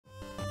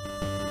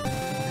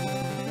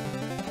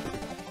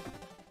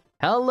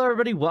Hello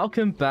everybody,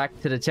 welcome back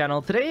to the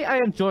channel. Today I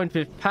am joined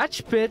with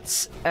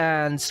Patchbits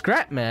and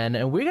Scrapman,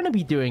 and we're going to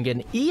be doing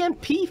an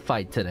EMP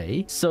fight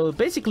today. So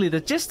basically the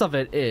gist of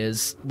it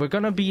is we're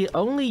going to be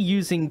only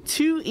using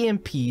 2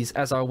 EMPs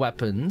as our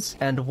weapons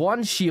and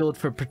 1 shield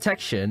for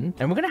protection,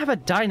 and we're going to have a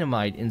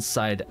dynamite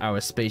inside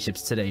our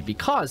spaceships today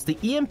because the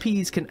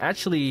EMPs can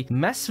actually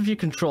mess with your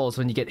controls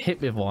when you get hit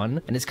with one,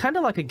 and it's kind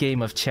of like a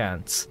game of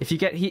chance. If you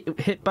get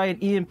hit by an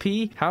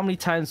EMP, how many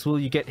times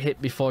will you get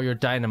hit before your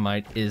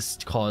dynamite is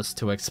caused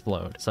to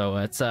explode? So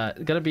it's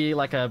gonna be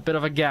like a bit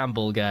of a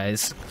gamble,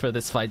 guys, for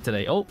this fight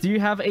today. Oh, do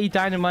you have a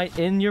dynamite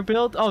in your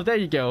build? Oh, there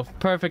you go.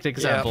 Perfect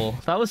example.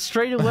 Yep. That was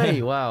straight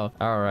away. Wow.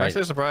 All right. I'm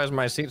actually surprised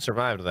my seat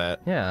survived that.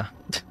 Yeah.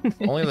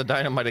 Only the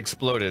dynamite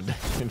exploded,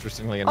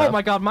 interestingly enough. Oh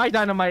my god, my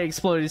dynamite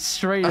exploded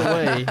straight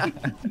away.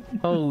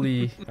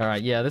 Holy. All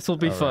right, yeah, this will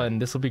be fun.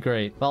 This will be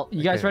great. Well,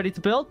 you guys ready to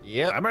build?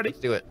 Yeah, I'm ready.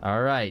 Let's do it.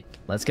 All right,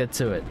 let's get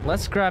to it.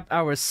 Let's grab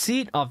our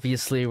seat.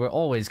 Obviously, we're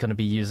always going to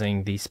be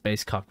using the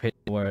space cockpit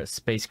or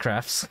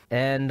spacecrafts.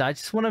 And I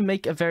just want to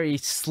make a very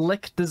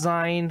slick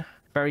design.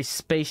 Very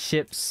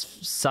spaceships,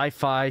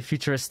 sci-fi,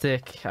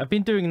 futuristic. I've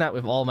been doing that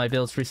with all my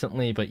builds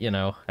recently, but you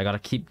know, I gotta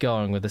keep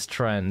going with this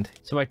trend.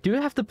 So I do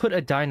have to put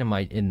a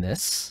dynamite in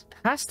this.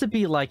 It has to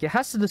be like, it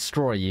has to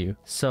destroy you.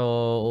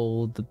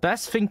 So the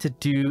best thing to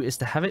do is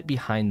to have it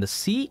behind the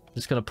seat.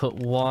 Just gonna put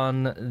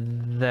one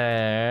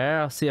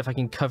there. I'll see if I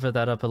can cover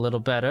that up a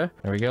little better.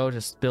 There we go,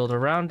 just build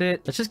around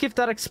it. Let's just give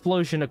that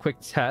explosion a quick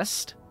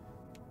test.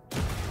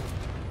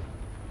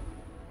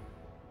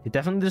 It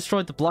definitely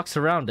destroyed the blocks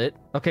around it.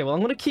 Okay, well,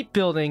 I'm going to keep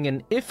building,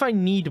 and if I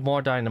need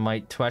more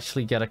dynamite to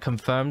actually get a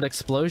confirmed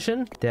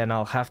explosion, then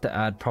I'll have to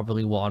add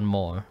probably 1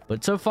 more.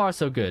 But so far,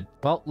 so good.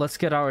 Well, let's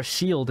get our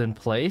shield in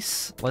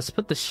place. Let's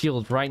put the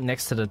shield right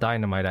next to the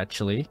dynamite,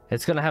 actually.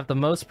 It's going to have the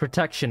most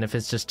protection if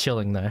it's just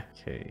chilling there.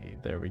 Okay,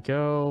 there we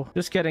go.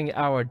 Just getting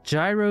our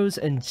gyros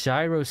and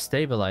gyro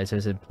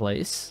stabilizers in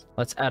place.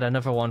 Let's add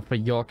another one for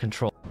your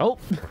control. Oh,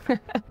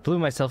 blew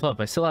myself up.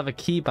 I still have a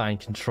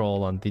keybind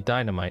control on the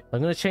dynamite.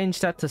 I'm going to change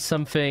that to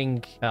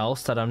something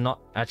else that I'm not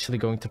actually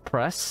going to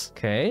press.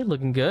 Okay,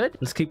 looking good.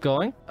 Let's keep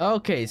going.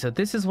 Okay, so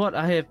this is what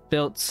I have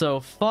built so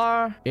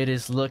far. It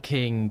is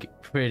looking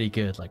pretty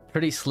good, like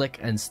pretty slick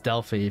and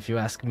stealthy if you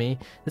ask me.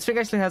 This thing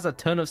actually has a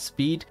ton of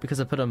speed because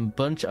I put a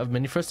bunch of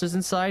mini thrusters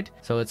inside,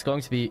 so it's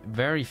going to be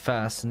very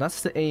fast, and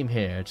that's the aim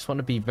here. I just want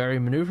to be very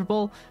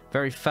maneuverable,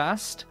 very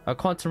fast. Our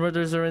quantum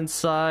rudders are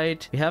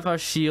inside. We have our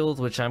shield,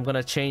 which I'm going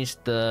to change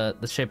the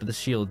shape of the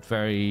shield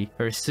very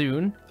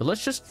soon, but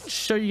let's just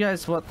show you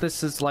guys what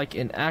this is like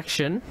in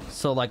action.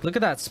 So like, look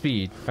at that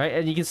speed, right?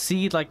 And you can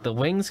see like the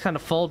wings kind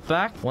of fold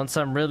back once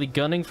I'm really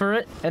gunning for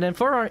it. And then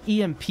for our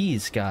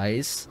EMPs,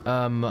 guys,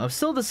 I'm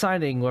still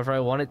deciding whether I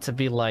want it to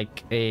be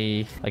like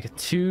a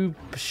 2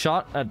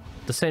 shot at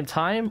the same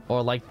time,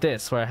 or like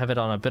this where I have it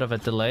on a bit of a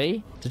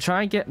delay to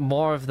try and get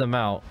more of them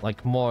out,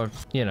 like more,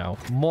 you know,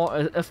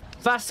 a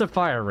faster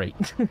fire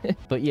rate.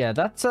 But yeah,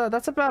 that's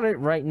about it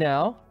right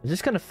now. I'm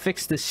just gonna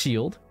fix this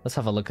shield. Let's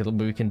have a look at what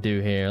we can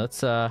do here.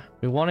 Let's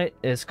we want it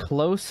as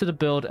close to the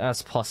build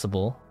as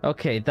possible.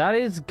 Okay, that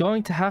is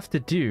going to have to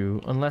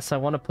do unless I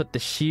want to put the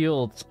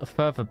shield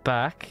further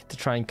back to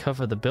try and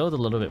cover the build a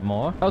little bit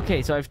more.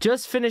 Okay, so I've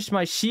just finished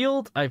my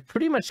shield. I've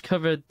pretty much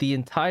covered the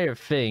entire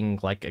thing,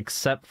 like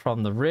except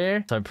from the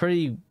rear. So I'm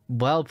pretty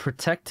well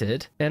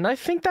protected, and I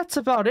think that's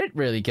about it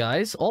really,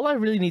 guys. All I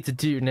really need to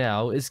do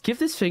now is give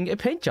this thing a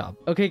paint job.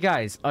 Okay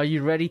guys, are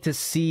you ready to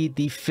see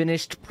the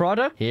finished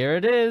product? Here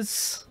it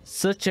is.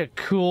 Such a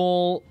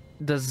cool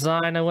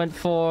design I went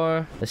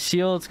for. The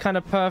shield's kind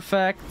of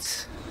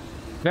perfect,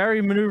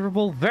 very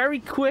maneuverable, very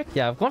quick.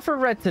 Yeah, I've gone for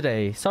red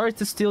today. Sorry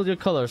to steal your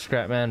color,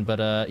 Scrapman,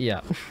 but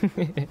yeah.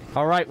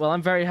 All right, well,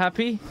 I'm very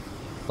happy.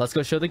 Let's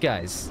go show the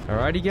guys.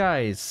 Alrighty,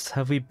 guys.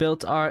 Have we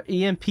built our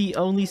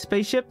EMP-only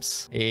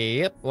spaceships?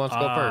 Yep. Let's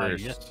go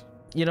first. Yes.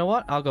 You know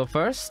what? I'll go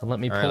first. Let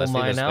me pull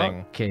mine out.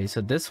 Okay, so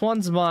this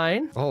one's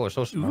mine. Oh, it's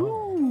so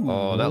small.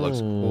 Oh, that looks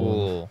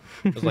cool.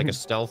 It's like a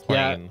stealth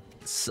plane. Yeah.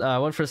 I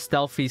went for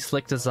stealthy,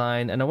 slick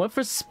design, and I went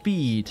for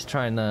speed,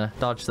 trying to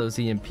dodge those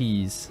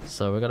EMPs.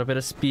 So we got a bit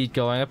of speed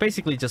going. I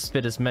basically just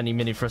fit as many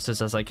mini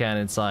thrusters as I can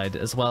inside,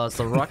 as well as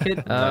the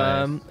rocket.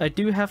 Nice. I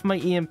do have my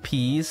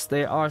EMPs.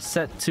 They are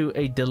set to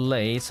a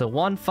delay, so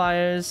 1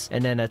 fires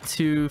and then a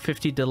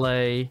 250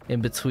 delay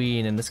in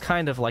between, and it's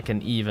kind of like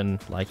an even,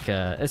 like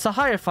it's a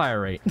higher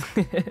fire rate.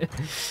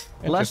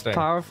 Less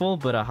powerful,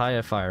 but a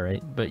higher fire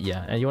rate. But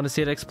yeah, and you want to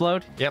see it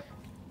explode? Yep.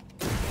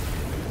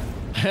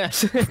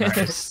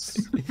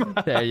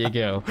 There you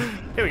go.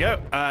 Here we go.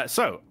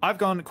 So I've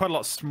gone quite a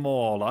lot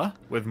smaller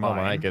with mine.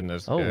 Oh my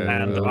goodness. Oh.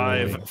 And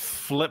I've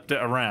flipped it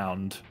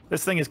around.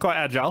 This thing is quite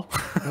agile.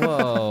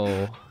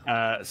 Whoa.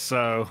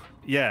 So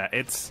yeah,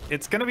 it's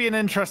going to be an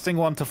interesting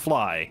one to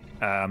fly,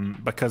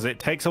 because it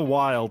takes a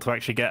while to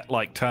actually get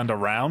like turned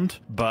around.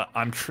 But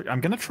I'm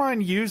going to try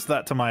and use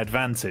that to my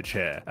advantage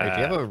here. Wait,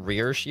 do you have a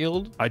rear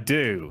shield? I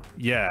do.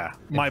 Yeah.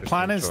 My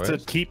plan is to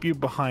keep you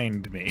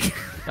behind me.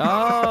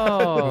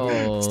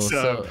 Oh.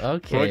 So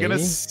okay. gonna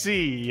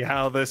see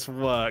how this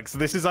works.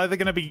 This is either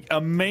gonna be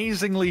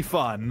amazingly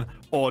fun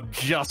or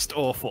just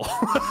awful.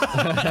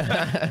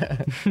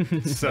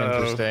 So,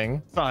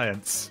 interesting.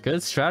 Science.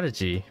 Good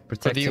strategy. But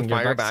do you Protecting your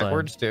fire backside.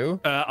 backwards too?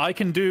 I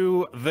can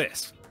do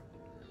this.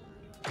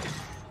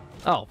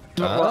 Oh,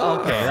 well,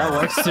 okay, that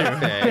works too.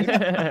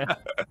 Okay.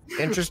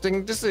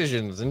 Interesting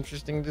decisions.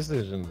 Interesting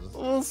decisions.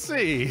 We'll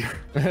see.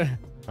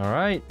 All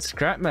right,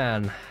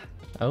 Scrapman.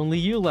 Only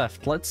you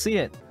left. Let's see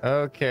it.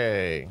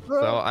 Okay.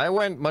 So I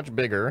went much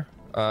bigger.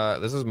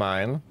 This is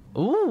mine.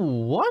 Ooh,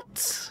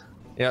 what?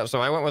 Yeah,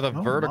 so I went with a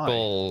Oh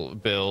vertical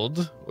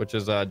build, which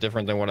is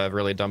different than what I've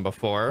really done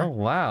before. Oh,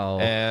 wow.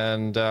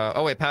 And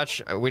oh wait,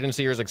 Patch, we didn't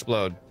see yours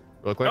explode.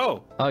 Real quick.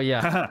 Oh,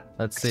 yeah.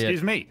 Let's see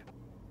excuse it. me.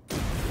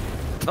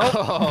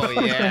 Oh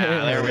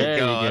yeah, there we There you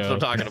go. That's go.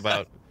 what I'm talking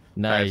about.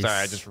 Nice. Sorry,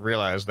 I just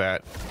realized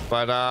that.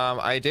 But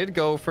I did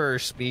go for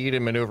speed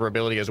and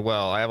maneuverability as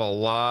well. I have a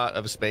lot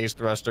of space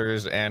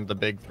thrusters and the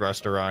big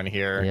thruster on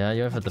here. Yeah,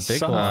 you have the big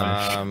Son.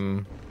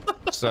 one.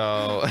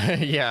 So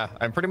yeah,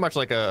 I'm pretty much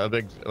like a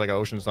big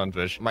ocean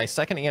sunfish. My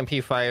second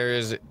EMP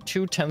fires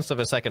 0.2 of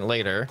a second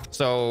later.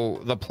 So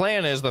the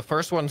plan is the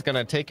first one's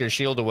gonna take your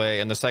shield away,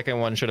 and the second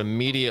one should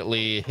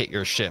immediately hit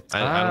your ship. I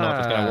don't know if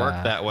it's gonna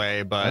work that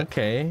way, but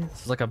Okay,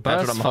 it's like a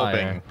that's burst what I'm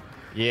fire. hoping.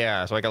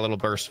 Yeah, so I got a little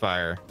burst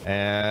fire,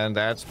 and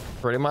that's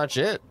pretty much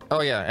it.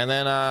 Oh yeah, and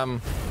then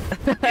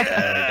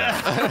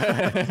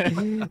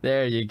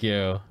There you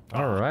go.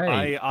 All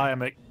right. I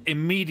am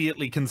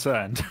immediately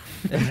concerned.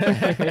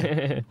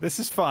 This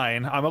is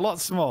fine. I'm a lot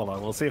smaller.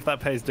 We'll see if that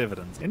pays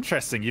dividends.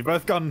 Interesting. You've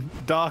both gone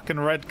dark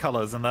and red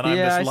colors, and then I'm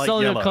Yeah, this I light saw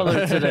yellow. your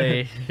color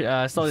today.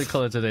 Yeah, I saw your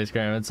color today,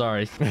 Scram.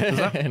 Sorry. Does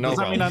that No mean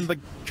problem. I'm the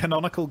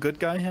canonical good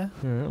guy here?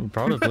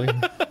 Probably.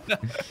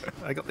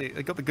 I got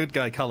the good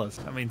guy colors.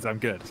 That means I'm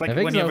good. It's like I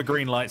think when you so. have a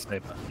green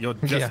lightsaber. You're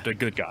just Yeah. a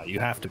good guy. You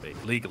have to be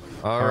legally.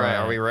 all right, Alright.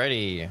 are we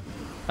ready?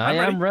 I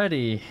I'm am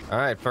ready. All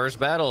right, first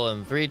battle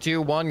in 3,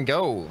 2, 1,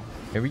 go.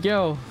 Here we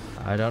go.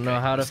 I don't know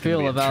how to this is gonna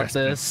feel be about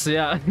interesting. this.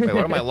 Yeah. Wait,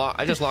 what am I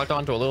I just locked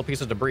onto a little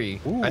piece of debris.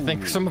 I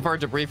think some of our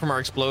debris from our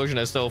explosion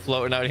is still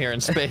floating out here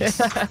in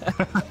space.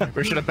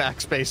 We should have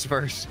backspace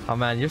first. Oh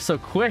man, you're so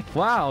quick.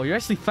 Wow, you're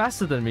actually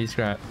faster than me,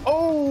 Scrap.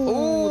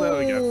 Oh, there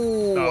we go.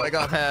 Ooh, Oh. I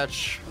got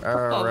Patch.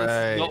 All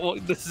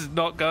right. This is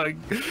not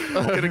going.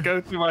 Gonna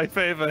go to my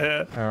favor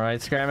here. All right,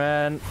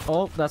 Scrapman.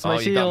 Oh, that's my Oh,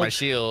 shield. you got my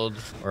shield.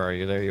 Where are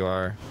you? There you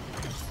are.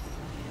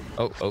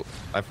 Oh,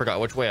 I forgot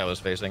which way I was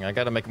facing. I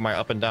gotta make my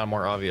up and down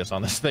more obvious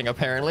on this thing,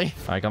 apparently.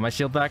 I got my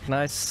shield back.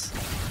 Nice.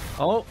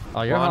 Oh,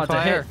 you're We're on hard to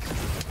fire. hit.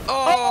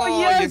 Oh,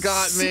 yes! you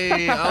got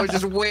me.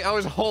 I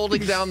was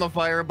holding down the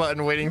fire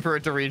button, waiting for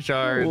it to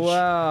recharge.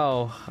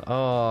 Wow. Oh.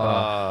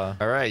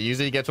 All right,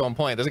 Yzuei gets 1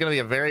 point. This is gonna be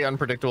a very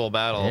unpredictable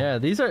battle. Yeah,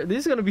 these are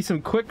gonna be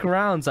some quick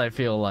rounds. I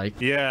feel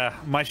like. Yeah,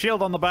 my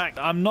shield on the back.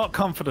 I'm not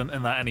confident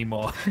in that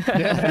anymore.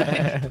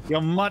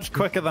 You're much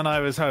quicker than I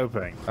was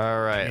hoping.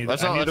 All right,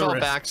 let's I all need a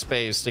risk.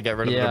 backspace to get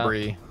rid of the Yeah,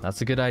 debris.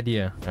 that's a good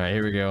idea. All right,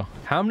 here we go.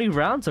 How many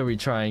rounds are we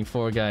trying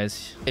for,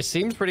 guys? It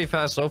seems pretty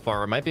fast so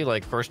far. It might be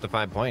like first to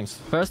 5 points.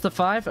 First to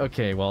 5.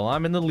 Okay, well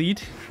I'm in the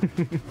lead.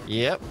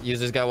 Yep,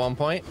 Yuzei's got 1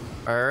 point.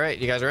 All right,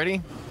 you guys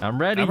ready? I'm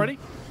ready. I'm ready.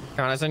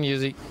 Count us in,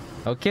 Yuzei.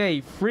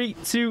 Okay, 3,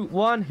 2,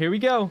 1. Here we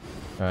go. All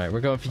right,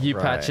 we're going for you,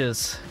 Right.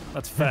 Patches.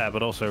 That's fair,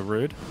 but also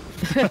rude.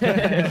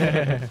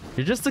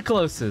 You're just the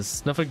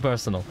closest. Nothing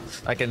personal.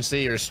 I can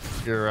see your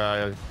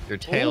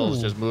tails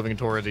Ooh. just moving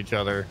towards each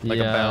other like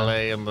Yeah. a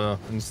ballet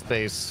in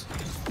space.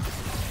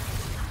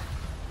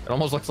 It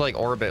almost looks like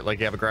orbit, like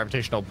you have a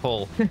gravitational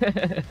pull.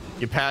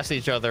 You pass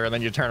each other and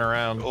then you turn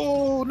around.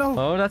 Oh no!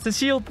 Oh, that's a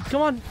shield.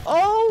 Come on.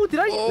 Oh, did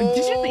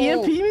you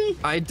EMP me?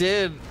 I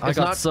did. I It's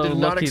got not, so did it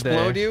not lucky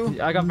explode there.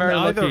 you? I got very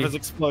Neither of us lucky.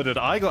 exploded.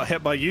 I got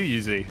hit by you,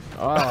 Yzuei.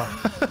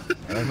 Oh,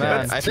 man.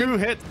 That's I two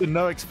hits and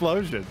no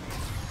explosion.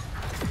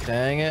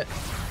 Dang it.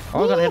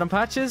 Oh, I got hit on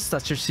Patches.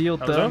 That's your shield,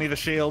 That was though. only the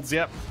shields.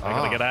 Yep. I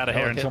gotta Ah, get out of no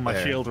here hit until my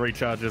there. shield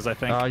recharges. I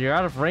think. Oh, you're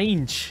out of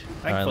range.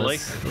 All right, Thankfully.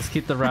 let's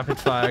keep the rapid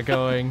fire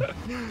going.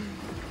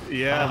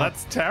 Yeah,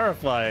 that's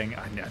terrifying.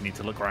 I need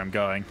to look where I'm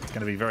going. It's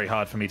going to be very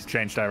hard for me to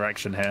change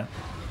direction here.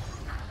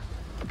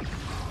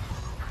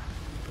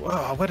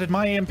 Whoa, where did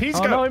my EMPs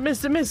Oh go? no, it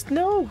missed.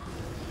 No.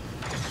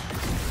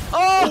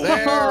 Oh, There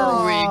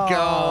we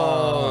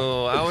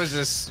go. I was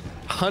just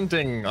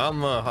hunting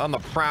on the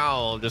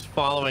prowl, just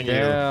following you.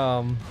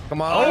 Damn.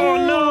 Come on.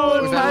 Oh,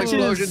 no, Was that an Patches.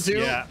 explosion too?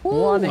 Yeah.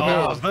 One hit.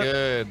 That was but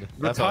good. The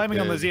That felt timing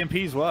on good. those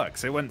EMPs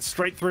works. It went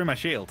straight through my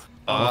shield.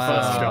 On Wow. the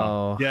first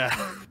shot.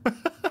 Yeah.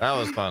 That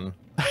was fun.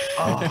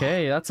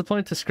 Okay, that's a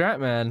point to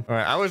Scrapman. All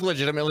right, I was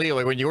legitimately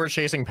like when you were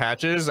chasing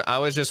Patches, I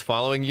was just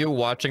following you,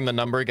 watching the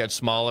number get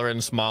smaller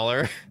and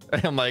smaller.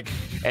 I'm like,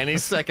 any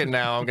second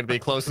now, I'm gonna be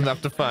close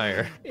enough to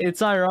fire.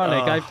 It's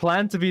ironic. I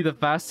plan to be the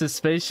fastest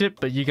spaceship,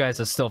 but you guys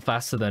are still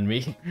faster than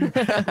me.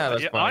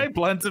 That's Yeah, funny. I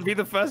plan to be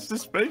the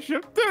fastest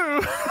spaceship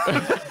too.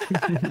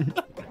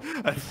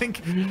 I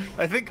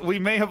think we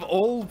may have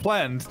all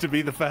planned to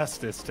be the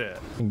fastest here.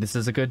 I think this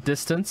is a good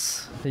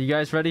distance. Are you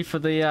guys ready for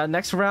the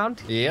next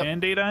round? Yep.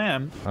 Indeed, I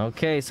am.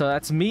 Okay, so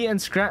that's me and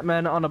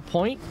Scrapman on a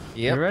point.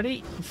 Yep. You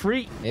ready?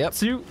 3, Yep.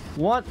 2,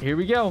 1. Here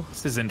we go.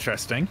 This is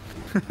interesting.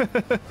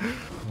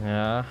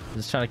 Yeah,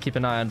 just trying to keep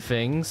an eye on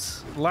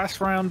things.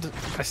 Last round,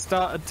 I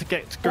started to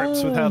get to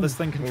grips with how this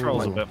thing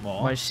controls a bit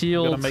more. My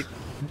shield. I'm gonna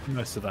make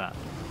most of that.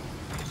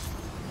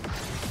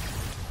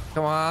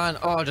 Come on.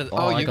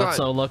 I you got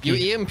so lucky.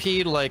 You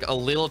EMP'd like a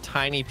little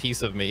tiny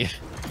piece of me.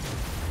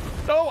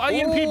 Oh, I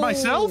EMP'd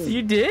myself?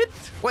 You did?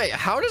 Wait,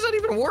 how does that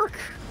even work?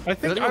 I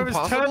think Is that I even was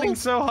possible? turning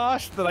so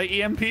harsh that I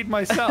EMP'd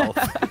myself.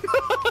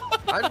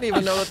 I didn't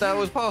even know that that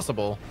was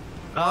possible.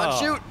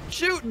 Oh.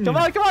 Shoot! Come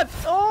on, come on!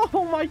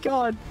 Oh my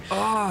god!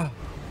 Ah,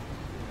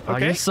 Oh,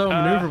 Okay, you're so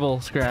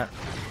maneuverable, Scrap.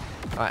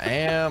 I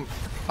am.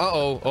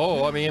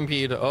 Oh, I'm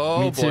EMP'd. Oh,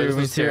 Me boy, too, this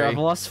me is too. scary. I've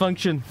lost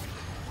function.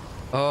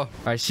 Oh,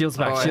 Alright, shields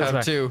back, I shields have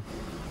back. two.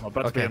 I'm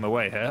about to be Okay. in the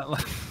way here.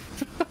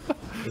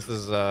 This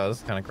is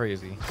kind of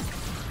crazy.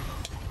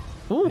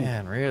 Ooh,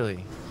 Man,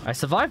 really? I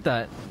survived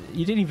that.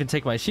 You didn't even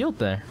take my shield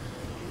there.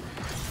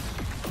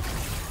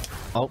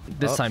 Oh,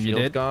 this time you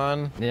shield's did.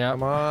 Gone. Yeah.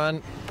 Come on.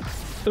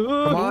 Ooh.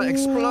 Come on,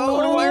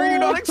 explode! Why are you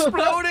not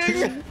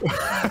exploding?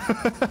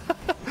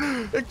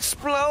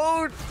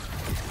 Explode!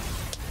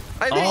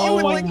 I think you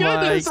would Oh like my 3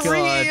 God.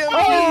 EMPs.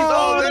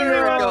 Oh, Oh,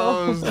 there no.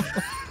 it goes.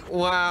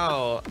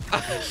 Wow.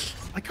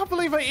 I can't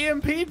believe I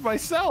EMP'd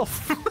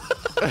myself.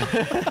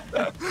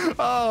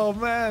 Oh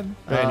man.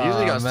 Man,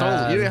 usually got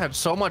man. you had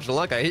so much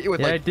luck. I hit you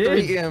with Yeah, I like did.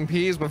 3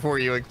 EMPs before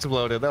you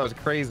exploded. That was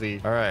crazy.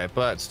 All right,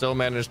 but still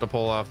managed to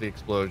pull off the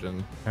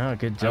explosion. Oh,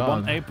 good I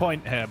want job. a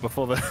point here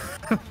before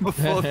the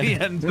before the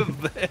end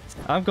of this.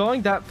 I'm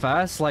going that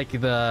fast, like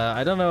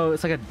I don't know,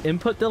 it's like an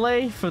input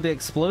delay for the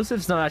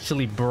explosives, not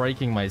actually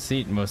breaking my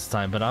seat most of the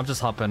time, but I'm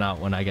just hopping out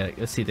when I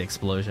see the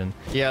explosion.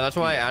 Yeah, that's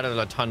why I added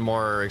a ton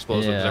more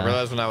explosives. Yeah. I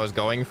realized when I was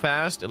going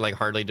fast, it like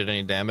hardly did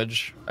any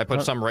damage. I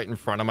put some right in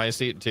front of my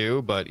seat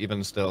too, but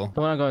even still.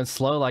 When I'm going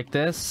slow like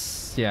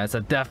this, yeah, it's a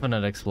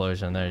definite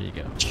explosion. There you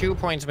go. 2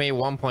 points me,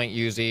 1 point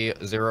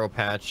Yzuei, 0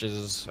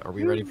 patches. Are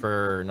we ready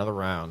for another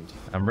round?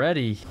 I'm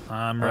ready.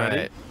 I'm All ready.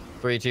 right.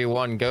 3, 2,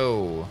 1,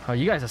 go. Oh,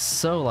 you guys are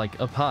so, like,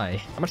 up high.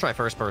 I'm gonna try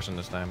first person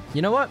this time.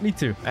 You know what? Me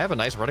too. I have a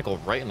nice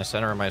reticle right in the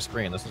center of my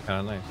screen. This is kind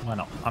of nice. Why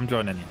not? I'm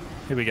joining you.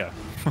 Here we go.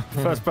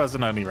 First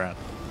person only round.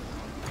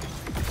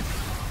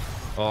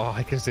 Oh,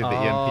 I can see the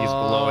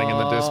EMPs blowing in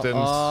the distance.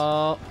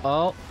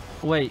 Oh,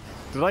 wait.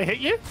 Did I hit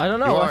you? I don't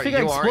know. I think I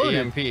you exploded.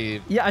 are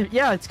EMP'd.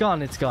 Yeah, it's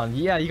gone. It's gone.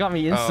 Yeah, you got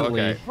me instantly.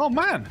 okay. Oh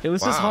man. It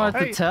was just Wow. hard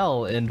Hey, to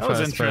tell in that was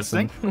first person.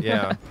 interesting.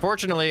 Yeah.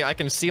 Fortunately, I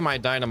can see my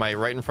dynamite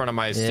right in front of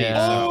my seat.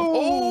 Yeah. So.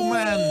 Oh,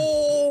 man.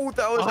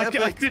 That was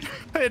epic.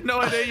 I had no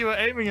idea you were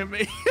aiming at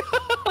me.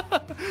 I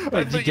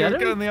did you thought get you were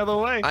him? going the other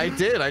way. I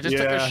did. I just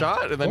took a Yeah.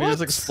 shot and then he just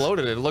What?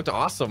 exploded. It looked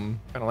awesome.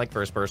 Kind of like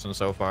first person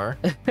so far.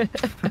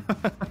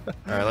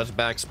 All right, let's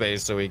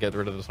backspace so we get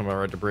rid of some of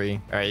our debris.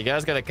 All right, you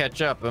guys got to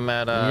catch up. I'm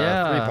at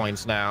 3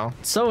 points now.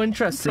 So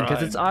interesting because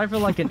Trying. it's either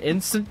like an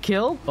instant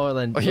kill or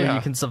then where yeah.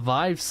 you can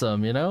survive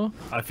some, you know?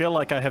 I feel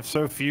like I have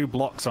so few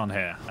blocks on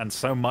here and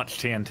so much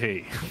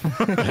TNT.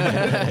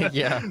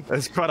 Yeah.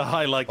 There's quite a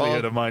high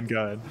likelihood Well- of mine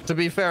going. To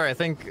be fair, I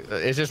think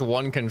it's just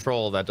one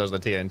control that does the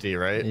TNT,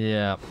 right?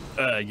 Yeah.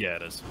 Yeah,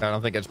 it is. I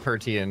don't think it's per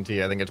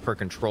TNT. I think it's per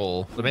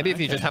control. So maybe if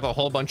you just have a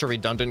whole bunch of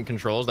redundant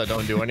controls that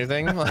don't do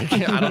anything, like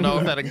I don't know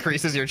if that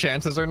increases your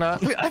chances or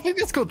not. I think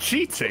that's called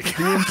cheating.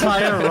 The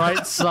entire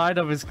right side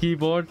of his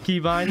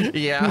keybind.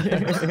 Yeah.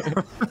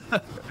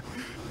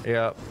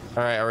 Yeah.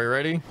 All right. Are we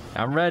ready?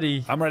 I'm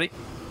ready. I'm ready.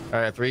 All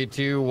right. 3,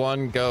 2,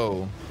 1,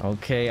 go.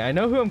 Okay, I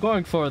know who I'm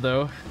going for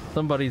though.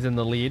 Somebody's in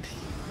the lead.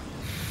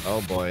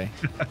 Oh boy.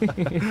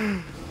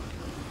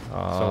 So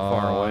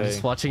far away.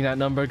 Just watching that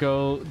number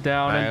go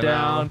down I and know.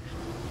 down.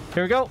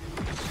 Here we go.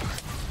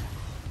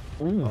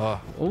 Ooh.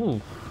 Oh,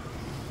 Ooh.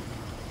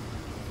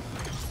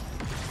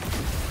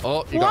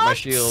 oh you got my What?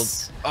 shield.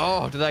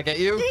 Oh, did that get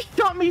you? You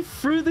got me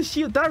through the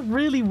shield. That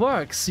really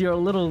works. Your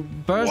little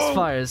burst Whoa.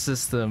 fire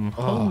system.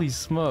 Oh. Holy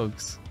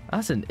smokes.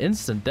 That's an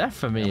instant death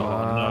for me.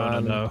 Oh,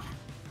 no.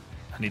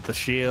 I need the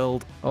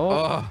shield.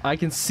 Oh, I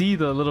can see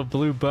the little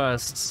blue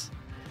bursts.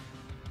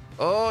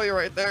 Oh, you're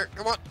right there.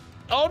 Come on.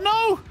 Oh,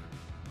 no!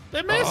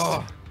 They missed!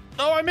 Oh.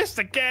 Oh, I missed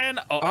again!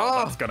 Oh,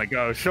 Oh. that's gonna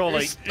go,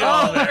 surely.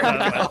 Oh, there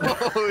there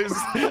it it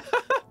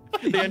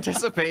goes. The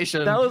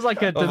anticipation. That was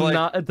like a, of,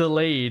 like- a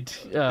delayed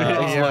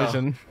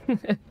explosion.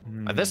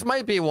 This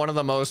might be one of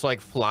the most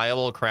like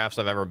flyable crafts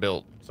I've ever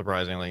built,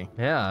 surprisingly.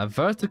 Yeah, a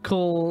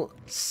vertical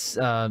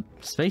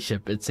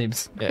spaceship, it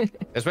seems. Yeah.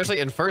 Especially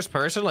in first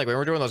person, like when we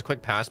were doing those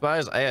quick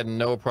pass-bys, I had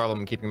no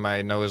problem keeping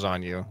my nose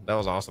on you. That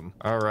was awesome.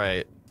 All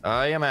right.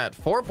 I am at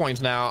 4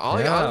 points now.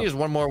 I'll use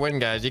one more win,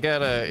 guys. You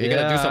gotta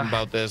do something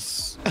about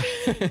this.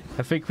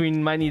 I think we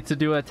might need to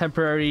do a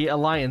temporary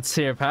alliance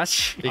here,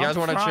 Patch. You guys I'm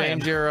want to trying.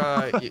 change your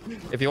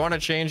if you want to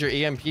change your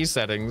EMP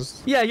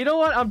settings. Yeah, you know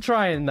what? I'm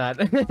trying that.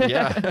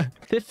 Yeah.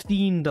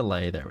 15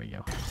 delay. There we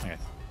go. Okay.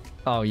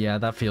 Oh yeah,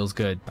 that feels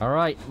good. All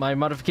right, my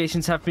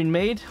modifications have been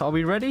made. Are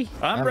we ready?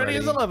 I'm ready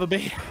as I'll ever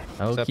be.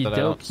 Except Okie that I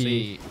don't dokie.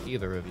 see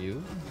either of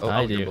you. Oh,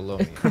 I you're do. below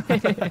me. All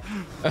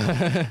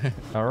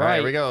All right, right,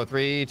 here we go.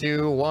 3,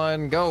 2,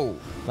 1, go.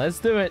 let's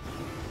do it.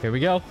 Here we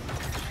go.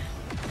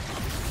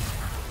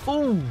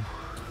 Ooh,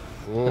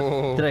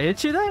 Whoa. did I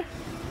hit you there?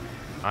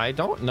 I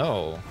don't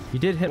know. You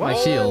did hit my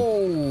shield.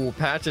 Oh,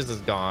 Patches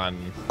is gone.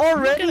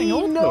 Already?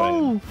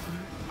 No.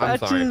 I'm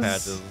sorry,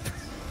 Patches.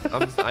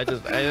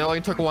 Patches. I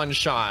only took one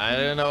shot. I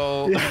didn't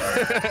know.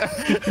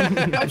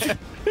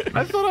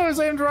 I thought I was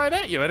aimed right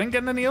at you. I didn't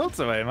get any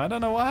auto aim. I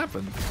don't know what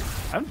happened.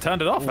 I haven't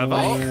turned it off, have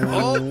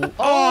I?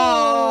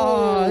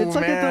 Oh, it's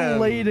like a man.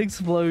 delayed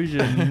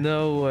explosion.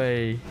 No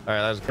way. All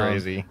right, that's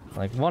crazy.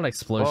 Like one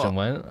explosion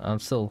went. I'm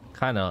still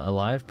kind of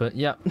alive, but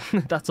yeah,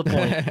 that's a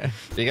point.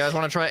 Do you guys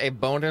want to try a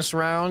bonus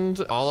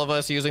round? All of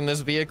us using this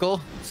vehicle?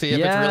 See if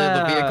it's really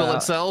the vehicle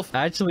itself?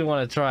 I actually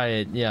want to try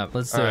it. Yeah,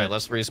 let's do All it. right,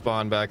 let's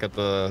respawn back at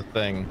the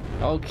thing.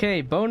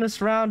 Okay,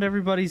 bonus round.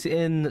 Everybody's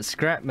in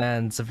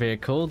Scrapman's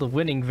vehicle, the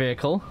winning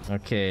vehicle.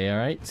 Okay, all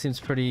right. Seems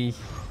pretty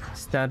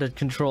standard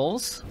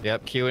controls.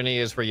 Yep, Q and E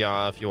is for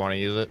y'all if you want to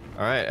use it.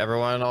 All right,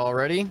 everyone all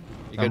ready?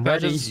 You good, I'm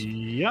ready. Patches?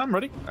 Yeah, I'm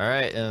ready. All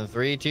right, in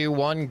 3, 2,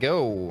 1,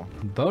 go.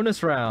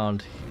 Bonus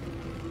round.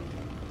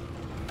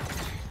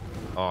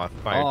 Oh, I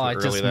fired I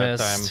too just early that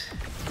missed. time.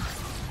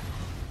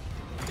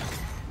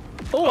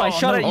 Oh, I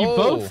shot at you Oh.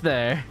 both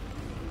there.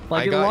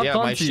 Like it locked onto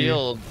my you.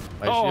 shield.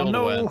 My Oh shield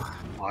no! went.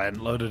 I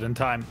hadn't loaded in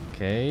time.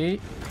 Okay.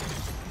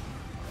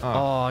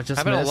 Oh, I just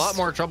Having missed. a lot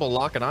more trouble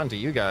locking onto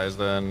you guys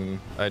than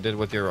I did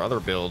with your other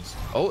builds.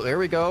 Oh, there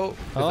we go.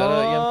 Is that an EMP?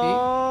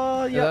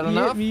 Oh, Is yeah, that you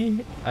enough? hit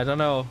me. I don't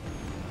know.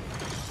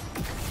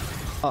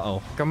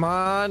 Uh-oh. Come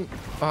on.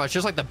 Oh, it's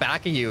just like the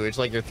back of you. It's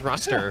like your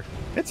thruster.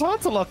 It's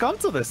hard to lock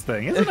onto this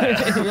thing, isn't it?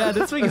 Yeah,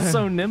 this thing is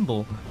so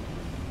nimble.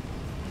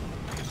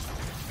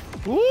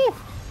 Woo!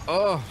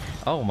 Oh,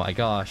 Oh my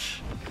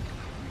gosh.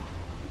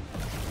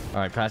 All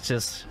right,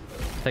 Patches.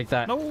 Take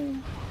that. No,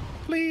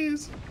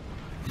 please.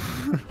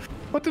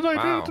 What did I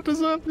Wow. do to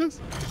deserve this?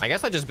 I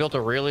guess I just built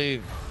a really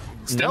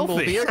nimble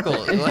Stealthy. vehicle.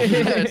 Like,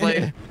 yeah, it's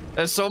like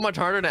it's so much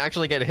harder to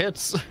actually get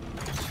hits.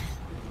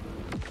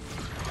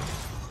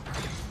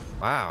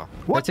 Wow.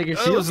 What? take your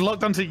I shield? was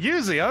locked onto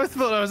Yzuei. I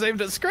thought I was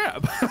aimed at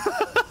Scrap.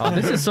 Oh,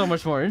 this is so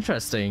much more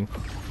interesting.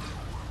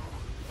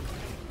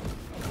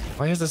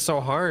 Why is this so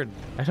hard?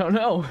 I don't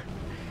know.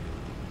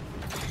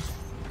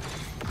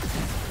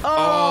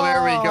 Oh,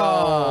 there we go.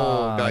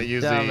 Ah, Got damn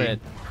Yzuei. it.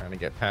 Trying to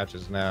get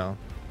Patches now.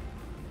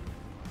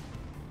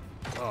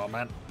 Oh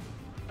man.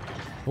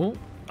 Ooh.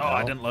 Oh,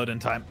 I didn't load in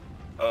time.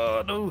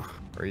 Oh no.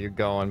 Where are you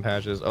going,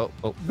 Patches? Oh,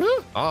 oh.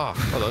 Oh,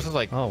 this is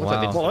like Oh, looks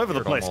like wow. they All over the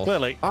disappeared place, almost.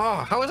 clearly. Oh,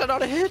 how is that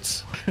not a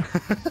hit?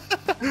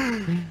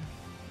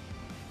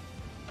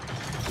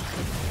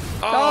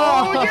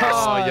 Oh, yes!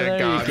 Oh, you there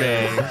got you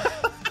me. go.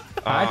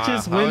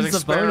 Patches I was wins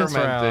the bonus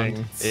experimenting.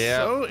 round. Yeah.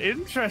 So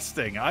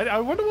interesting. I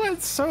wonder why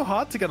it's so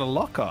hard to get a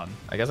lock on.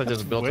 I guess I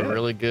just built weird. a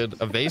really good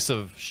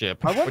evasive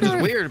ship, I wonder which is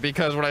if- weird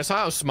because when I saw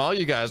how small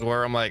you guys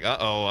were, I'm like,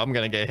 uh-oh, I'm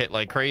gonna get hit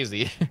like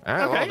crazy. All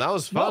right, well, that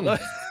was fun. Well,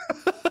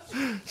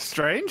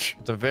 strange.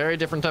 It's a very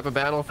different type of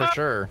battle for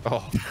sure.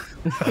 Oh,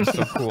 that's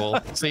so cool.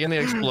 Seeing the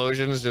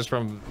explosions just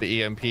from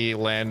the EMP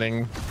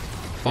landing.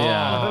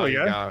 Yeah. Oh, There we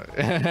go. God.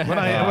 When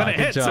it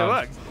good hits, it job.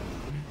 works.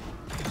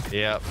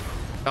 Yep.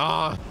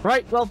 Ah,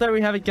 Right, well, there we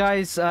have it,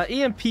 guys.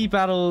 EMP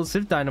battles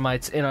with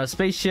dynamites in our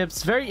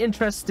spaceships. Very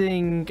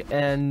interesting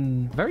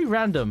and very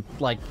random.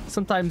 Like,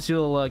 sometimes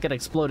you'll get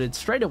exploded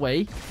straight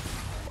away,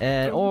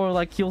 or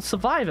like you'll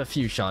survive a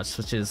few shots,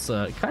 which is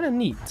kind of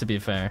neat, to be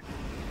fair.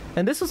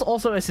 And this was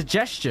also a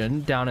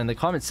suggestion down in the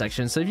comment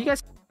section, so if you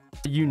guys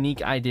have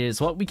unique ideas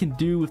what we can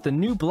do with the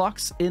new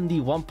blocks in the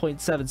 1.7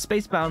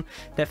 Spacebound,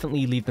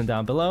 definitely leave them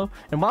down below.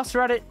 And whilst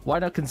you're at it, why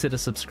not consider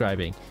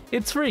subscribing?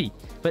 It's free.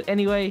 But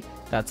anyway,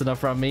 that's enough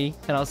from me,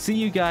 and I'll see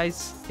you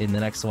guys in the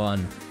next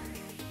one.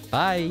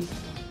 Bye!